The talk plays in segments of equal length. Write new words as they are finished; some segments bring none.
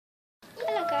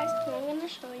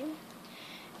gonna show you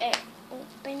an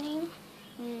opening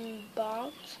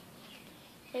box,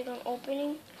 like an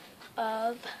opening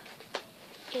of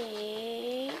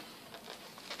a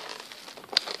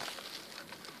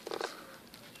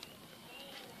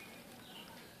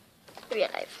real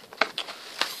life.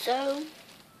 So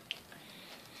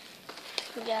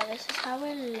yeah, this is how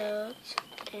it looks,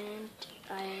 and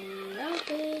I love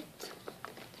it.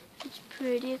 It's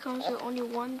pretty. It comes with only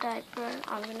one diaper.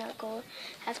 I'm gonna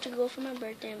have to go for my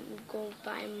birthday and go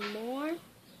buy more.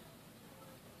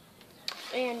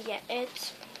 And yeah,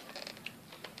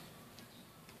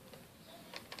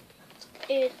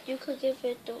 you could give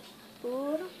it the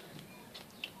food.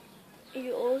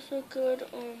 You also could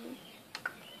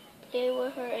play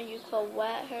with her, and you could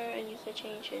wet her, and you could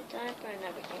change her diaper and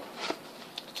everything.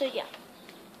 So yeah,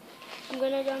 I'm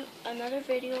gonna do another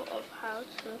video of how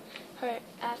to her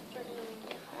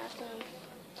afternoon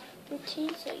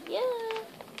routine. So yeah,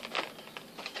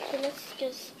 so let's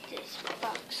get this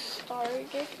box started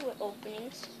with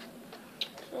openings.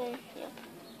 So yeah,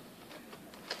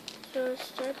 so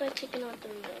start by taking out the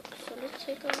milk. So let's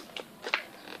take out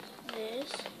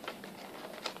this.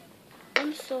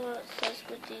 I'm so obsessed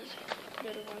with these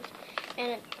little ones,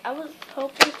 and I was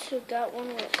hoping to get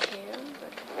one with him,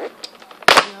 but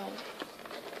no.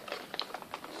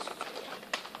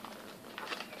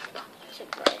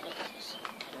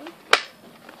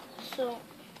 So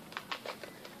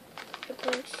it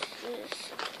brings this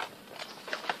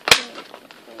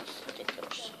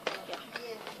stickers. Yeah.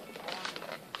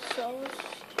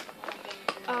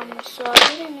 So I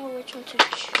didn't know which one to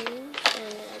choose,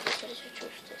 and I decided to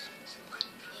choose this.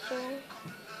 So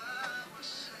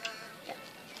yeah,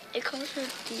 it comes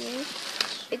with these.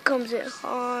 It comes with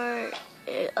heart,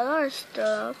 a lot of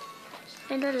stuff,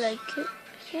 and I like it.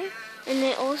 Yeah. And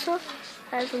it also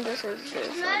has some this on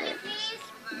it.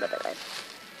 But I like it.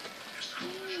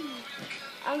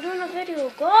 I'm doing a video.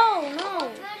 Go!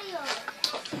 No!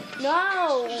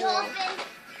 No!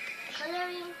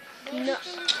 No!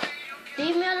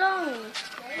 Leave me alone!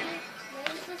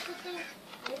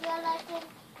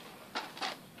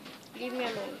 Leave me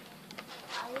alone.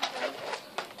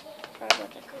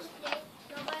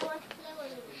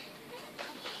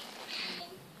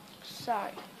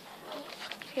 Sorry.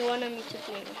 He wanted me to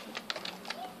play with him.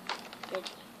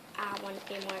 But I want to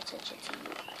pay more attention to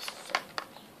you guys. So.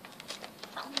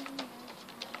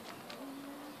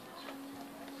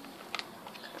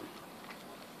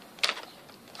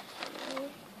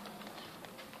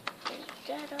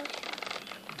 That up.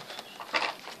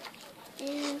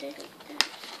 And like that.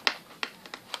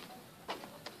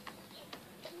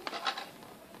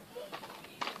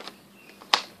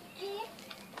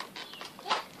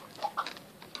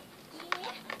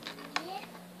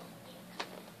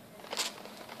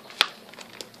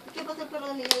 ¿Qué pasa el pelo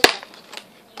de mi hija?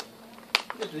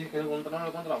 Yo te dije que no lo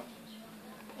encontramos.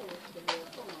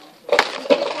 ¿Y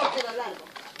qué corte era largo?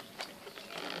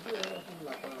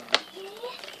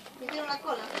 ¿Hicieron la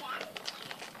cola?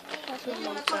 ¿Hicieron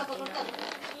una cola para cortarlo?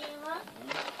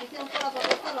 ¿Hicieron cola para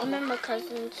cortarlo? I'm at my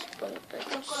cousin's birthday,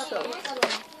 so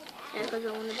yeah, because I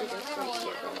want to do this first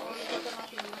year.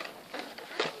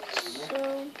 So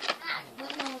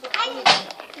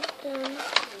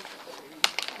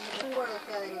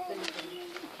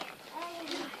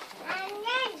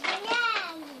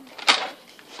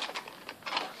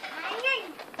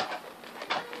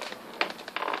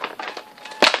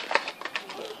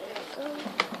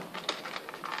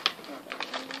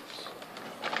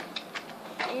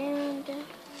and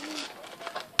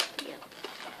yeah,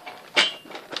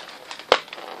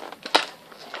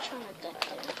 trying to get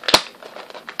there.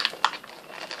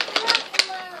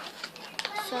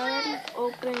 So I already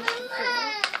opened the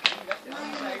door.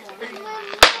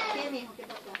 ¿Qué, mijo? ¿Qué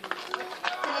pasó?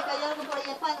 Se le cayó algo por ahí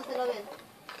afuera, se lo ven.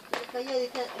 Se le cayó y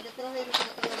detrás de él se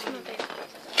le cayó algo.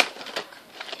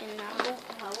 And now,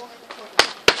 Jabón, esas cosas.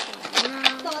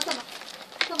 Toma, toma.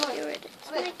 Toma. here it is.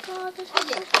 A ver. My God, this is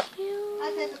Oye, so cute.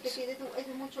 haz eso, que ese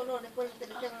es mucho olor, después te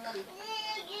le queda nariz.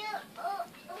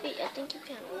 Wait, I think you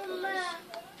can't open this.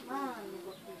 Mami,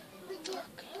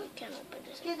 Okay, you can't open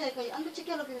this. ¿qué se le cayó? Anda,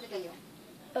 chequea lo que se le cayó.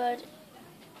 But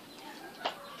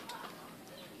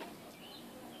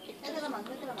Mete la mano,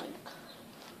 mete la mano.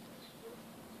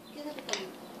 ¿Qué se te cayó?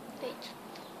 wait.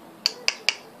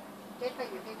 ¿Qué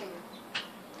cayó? ¿Qué cayó?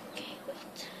 Okay,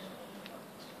 wait.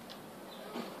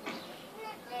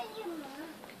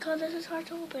 Because this is hard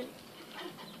to open.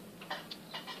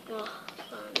 Oh,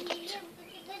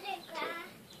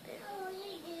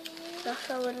 that's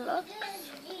how it looks.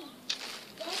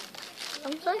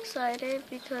 I'm so excited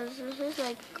because this is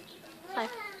like my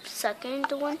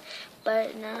second one,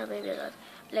 but not a baby alive.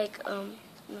 like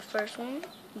the first one,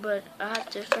 but I have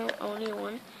different only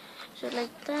one. So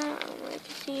like that, you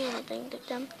can see anything like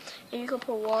that, and you can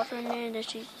put water in there, and then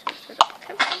she sets it up.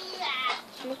 Okay.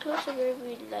 So my clothes are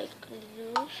very like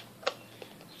loose,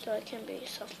 so it can be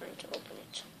suffering to open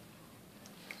it.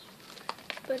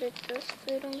 But it does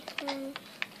fit on her.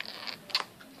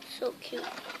 So cute.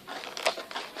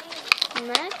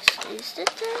 Next is the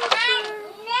diaper.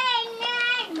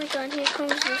 Oh my god, here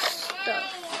comes the stuff.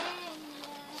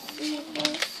 See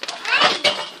this?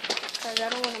 Because I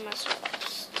don't want to mess it up.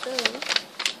 So,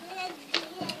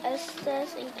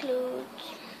 this includes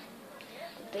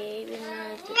baby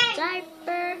nurse, the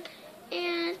diaper,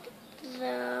 and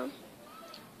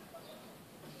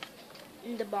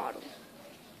the bottle.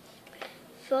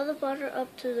 Fill the bottle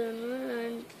up to the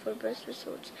line for best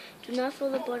results. Do not fill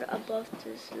the bottle above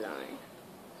this line.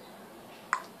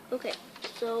 Okay,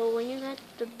 so when you get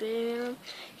the baby, you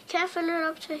can't fill it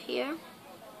up to here,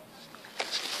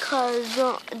 cause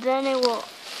then it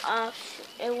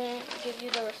won't give you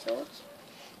the results.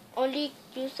 Only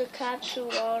use the capsule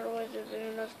water or the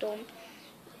vanilla dome.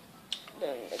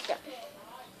 Then like that.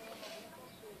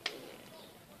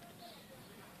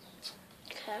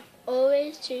 Okay.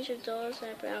 Always change your doll's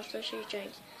diaper after she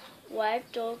drinks.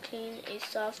 Wipe doll clean a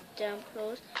soft damp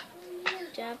clothes.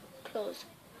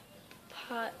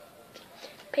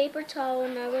 Paper towel.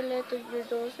 Never let your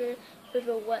dolls with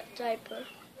a wet diaper.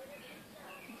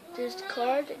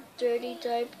 Discard dirty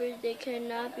diapers. They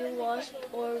cannot be washed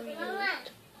or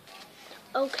reused.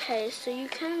 Okay, so you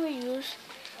can reuse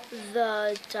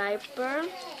the diaper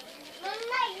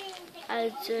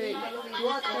as you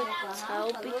could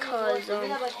tell, because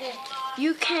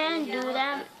you can do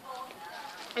that.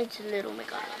 It's a little, oh my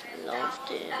god, I love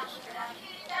this.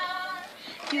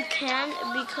 You can,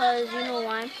 because you know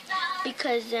why?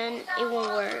 Because then it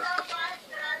won't work.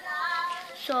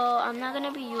 So I'm not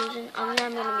gonna be using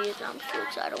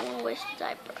fruits. I don't want to waste the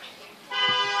diaper.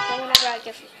 So whenever I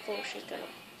get full, she's gonna.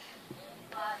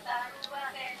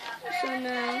 So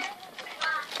now,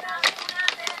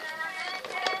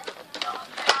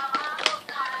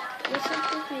 there's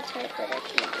something we type that I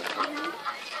can't do.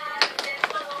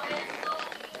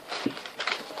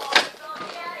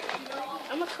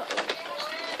 I'm gonna cut it.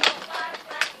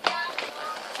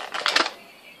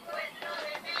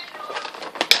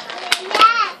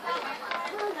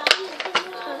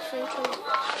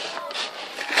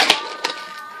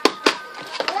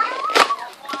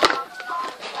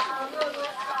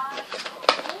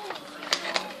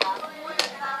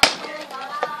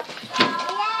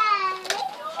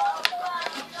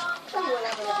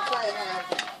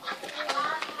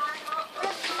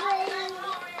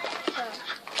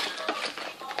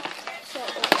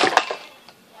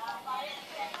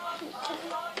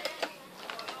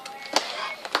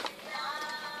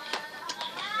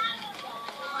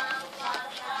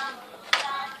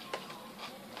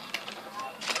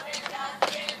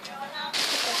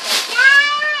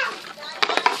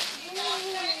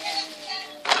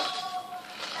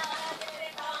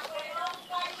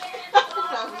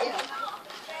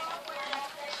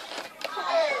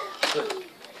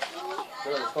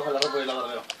 Coge la ropa y la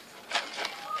lavadera.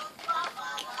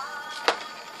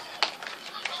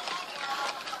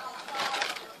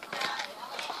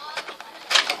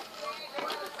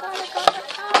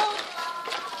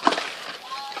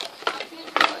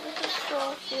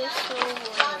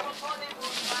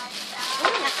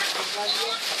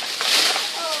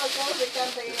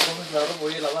 Coges la ropa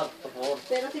y lavar, por favor.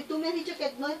 Pero si tú me has dicho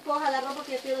que no escoja la ropa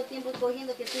que yo pierdo tiempo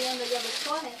escogiendo, que estoy dando ya lo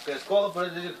escoges. Que escojo, pero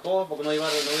es decir, escojo porque no voy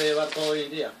a llevar todo hoy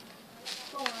en día.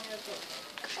 ¿Cómo no llevar todo?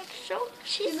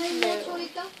 She's ¿No hay mucho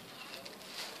ahorita?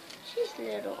 She's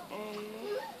little.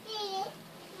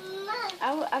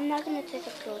 I'm not gonna take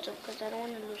her clothes off because I don't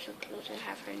want to lose her clothes and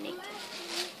have her naked.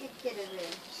 ¿Qué quieres ver?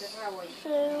 Cerrado ahí. So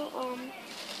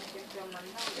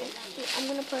I'm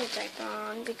gonna put her diaper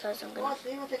on because I'm gonna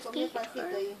feed her.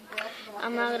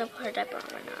 I'm not gonna put her diaper on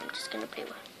right now. I'm just gonna play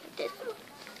with this.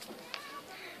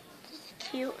 This is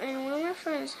cute, and one of my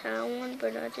friends had one,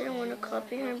 but I didn't want to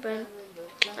copy her, but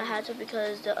I had to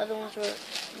because the other ones were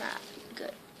not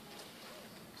good.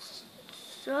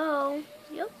 So,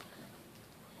 yep.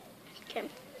 Okay.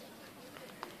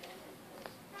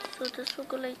 So this will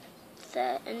go like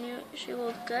that, and she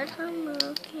will get her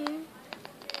milky.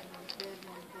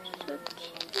 So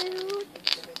cute.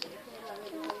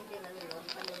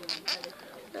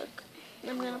 Look,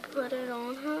 I'm gonna put it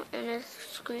on her, and it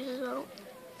squeezes out.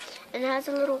 And it has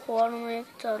a little hole, I don't know if you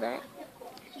can tell that.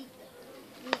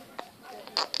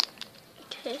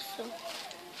 Okay, so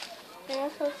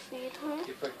there's her feet, huh?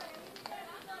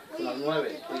 Son las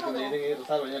 9. Y cuando yo llegue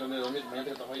a bañar, dormir, mañana tengo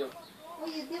que trabajar yo.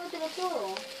 Oye, llévatelo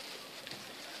todo.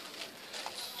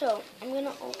 So I'm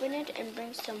gonna open it and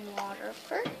bring some water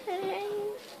first.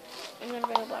 I'm gonna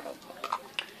bring a bottle.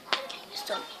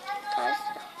 Okay,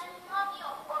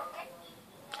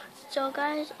 so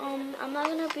guys, I'm not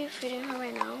gonna be feeding her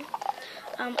right now.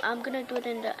 I'm gonna do it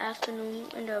in the afternoon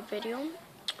in the video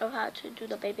of how to do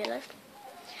the baby life.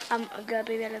 The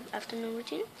baby life afternoon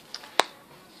routine.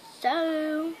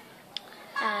 So,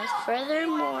 as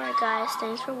furthermore, guys,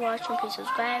 thanks for watching. Please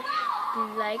subscribe,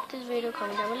 like this video,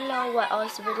 comment down below what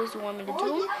else videos you want me to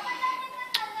do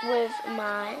with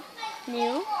my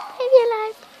new baby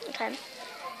life. Okay,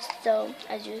 so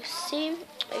as you see,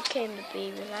 it came the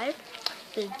baby life,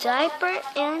 the diaper,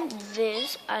 and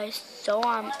this. I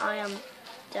am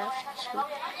deaf to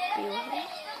be with her.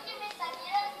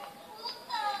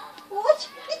 What?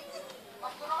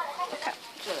 Okay,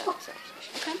 so that's it.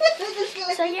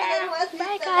 Okay. So yeah,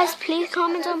 bye guys. Please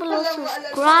comment down below,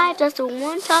 subscribe. That's the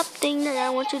one top thing that I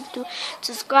want you to do.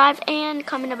 Subscribe and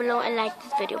comment down below and like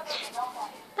this video.